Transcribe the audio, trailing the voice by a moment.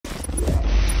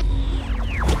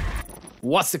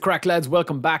What's the crack, lads?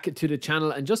 Welcome back to the channel,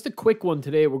 and just a quick one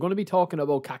today. We're going to be talking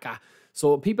about KAKÁ.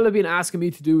 So people have been asking me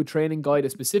to do a training guide, a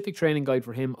specific training guide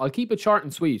for him. I'll keep it short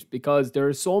and sweet because there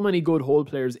are so many good hole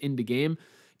players in the game.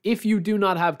 If you do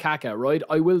not have KAKÁ, right,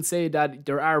 I will say that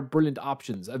there are brilliant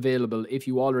options available if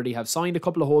you already have signed a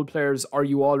couple of hole players or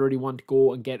you already want to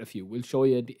go and get a few. We'll show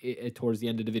you towards the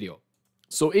end of the video.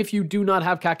 So if you do not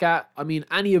have KAKÁ, I mean,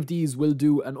 any of these will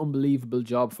do an unbelievable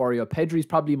job for you. Pedri's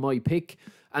probably my pick.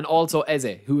 And also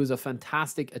Eze, who is a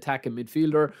fantastic attacking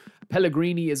midfielder.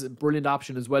 Pellegrini is a brilliant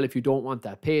option as well if you don't want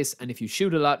that pace. And if you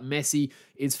shoot a lot, Messi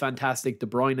is fantastic. De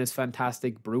Bruyne is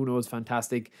fantastic. Bruno is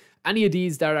fantastic. Any of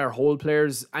these that are hole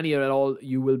players, any at all,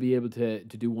 you will be able to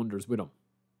do wonders with them.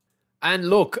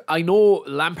 And look, I know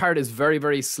Lampard is very,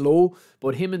 very slow,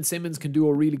 but him and Simmons can do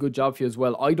a really good job for you as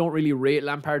well. I don't really rate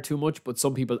Lampard too much, but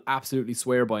some people absolutely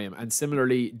swear by him. And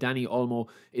similarly, Dani Olmo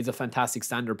is a fantastic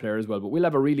standard player as well. But we'll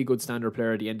have a really good standard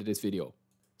player at the end of this video.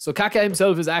 So KAKÁ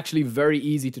himself is actually very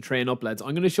easy to train up, lads.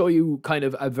 I'm going to show you kind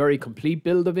of a very complete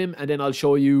build of him, and then I'll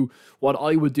show you what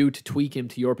I would do to tweak him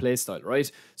to your playstyle,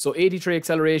 right? So 83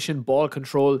 acceleration, ball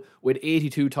control with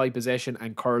 82 tight possession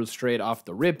and curls straight off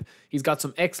the rip. He's got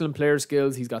some excellent player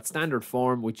skills. He's got standard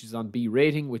form, which is on B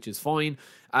rating, which is fine.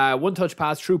 One-touch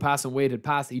pass, true pass, and weighted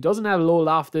pass. He doesn't have low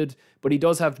lofted, but he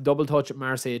does have double touch,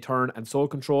 Marseille turn, and soul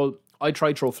control. I'd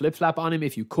try throw flip-flap on him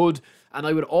if you could. And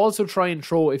I would also try and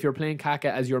throw, if you're playing KAKÁ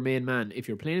as your main man, if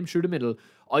you're playing him through the middle,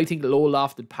 I think low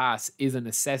lofted pass is a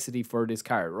necessity for this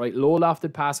card, right? Low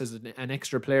lofted pass as an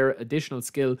extra player, additional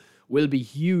skill will be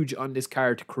huge on this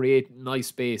card to create nice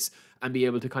space and be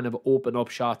able to kind of open up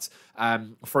shots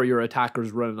for your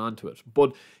attackers running onto it.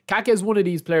 But KAKÁ is one of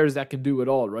these players that can do it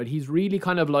all, right? He's really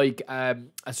kind of like a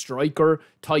striker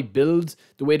type build,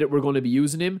 the way that we're going to be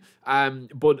using him.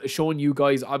 But showing you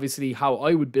guys, obviously, how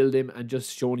I would build him and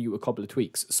just showing you a couple of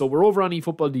tweaks. So we're over on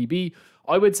eFootball DB.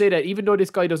 I would say that even though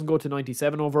this guy doesn't go to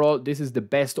 97 overall, this is the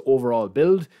best overall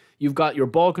build. You've got your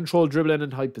ball control, dribbling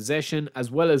and tight possession,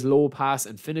 as well as low pass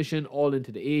and finishing, all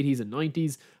into the 80s and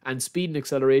 90s, and speed and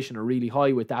acceleration are really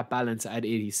high with that balance at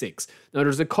 86. Now,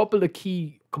 there's a couple of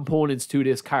key components to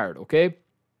this card, okay?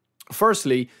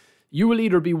 Firstly, you will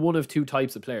either be one of two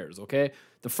types of players, okay?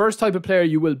 The first type of player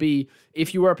you will be,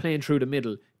 if you are playing through the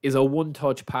middle, is a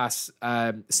one-touch pass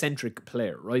centric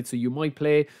player, right? So you might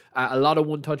play a lot of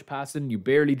one-touch passing, you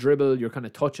barely dribble, you're kind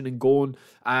of touching and going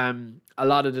a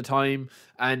lot of the time,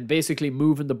 and basically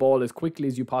moving the ball as quickly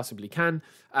as you possibly can.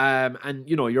 And,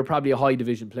 you know, you're probably a high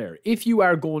division player. If you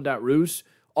are going that route,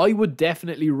 I would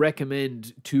definitely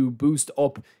recommend to boost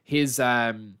up his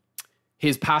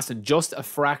passing just a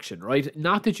fraction, right?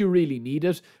 Not that you really need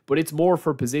it, but it's more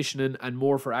for positioning and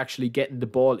more for actually getting the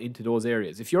ball into those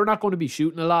areas. If you're not going to be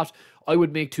shooting a lot, I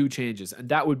would make two changes, and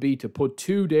that would be to put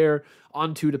 2 there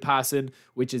onto the passing,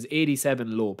 which is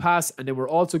 87 low pass, and then we're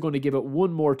also going to give it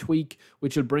one more tweak,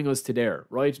 which will bring us to there,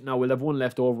 right? Now, we'll have one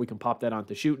left over. We can pop that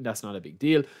onto shooting. That's not a big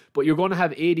deal, but you're going to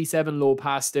have 87 low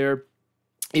pass there.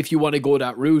 If you want to go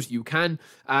that route, you can.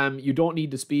 You don't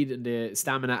need the speed and the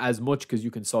stamina as much because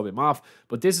you can sub him off.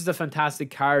 But this is a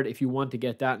fantastic card if you want to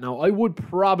get that. Now, I would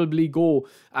probably go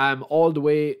all the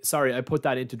way. Sorry, I put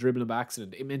that into dribbling by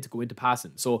accident. It meant to go into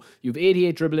passing. So you have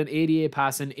 88 dribbling, 88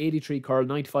 passing, 83 curl,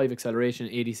 95 acceleration,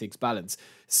 86 balance.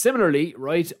 Similarly,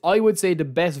 right, I would say the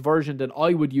best version that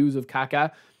I would use of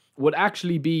KAKÁ would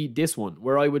actually be this one,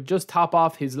 where I would just top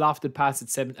off his lofted pass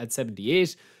at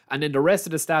 78, and then the rest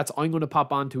of the stats I'm going to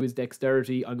pop onto his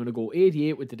dexterity. I'm going to go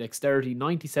 88 with the dexterity,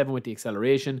 97 with the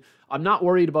acceleration. I'm not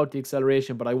worried about the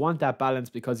acceleration, but I want that balance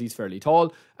because he's fairly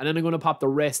tall, and then I'm going to pop the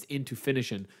rest into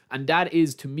finishing, and that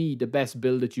is, to me, the best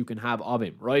build that you can have of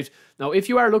him, right? Now, if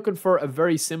you are looking for a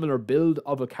very similar build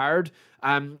of a card,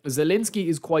 Zielinski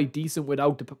is quite decent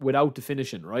without the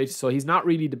finishing, right? So he's not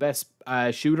really the best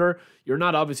shooter. You're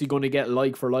not obviously going to get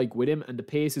like for like with him, and the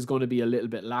pace is going to be a little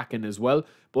bit lacking as well.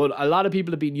 But a lot of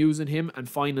people have been using him and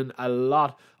finding a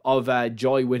lot of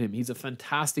joy with him. He's a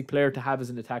fantastic player to have as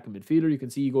an attacking midfielder. You can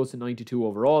see he goes to 92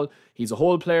 overall. He's a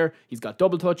whole player. He's got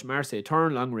double touch, Marseille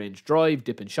turn, long range drive,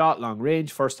 dip and shot, long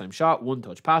range, first time shot, one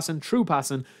touch passing, true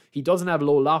passing. He doesn't have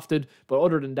low lofted, but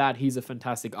other than that, he's a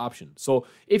fantastic option. So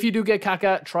if you do get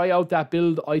KAKÁ, try out that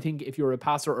build. I think if you're a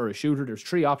passer or a shooter, there's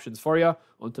 3 options for you.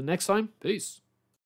 Until next time, peace.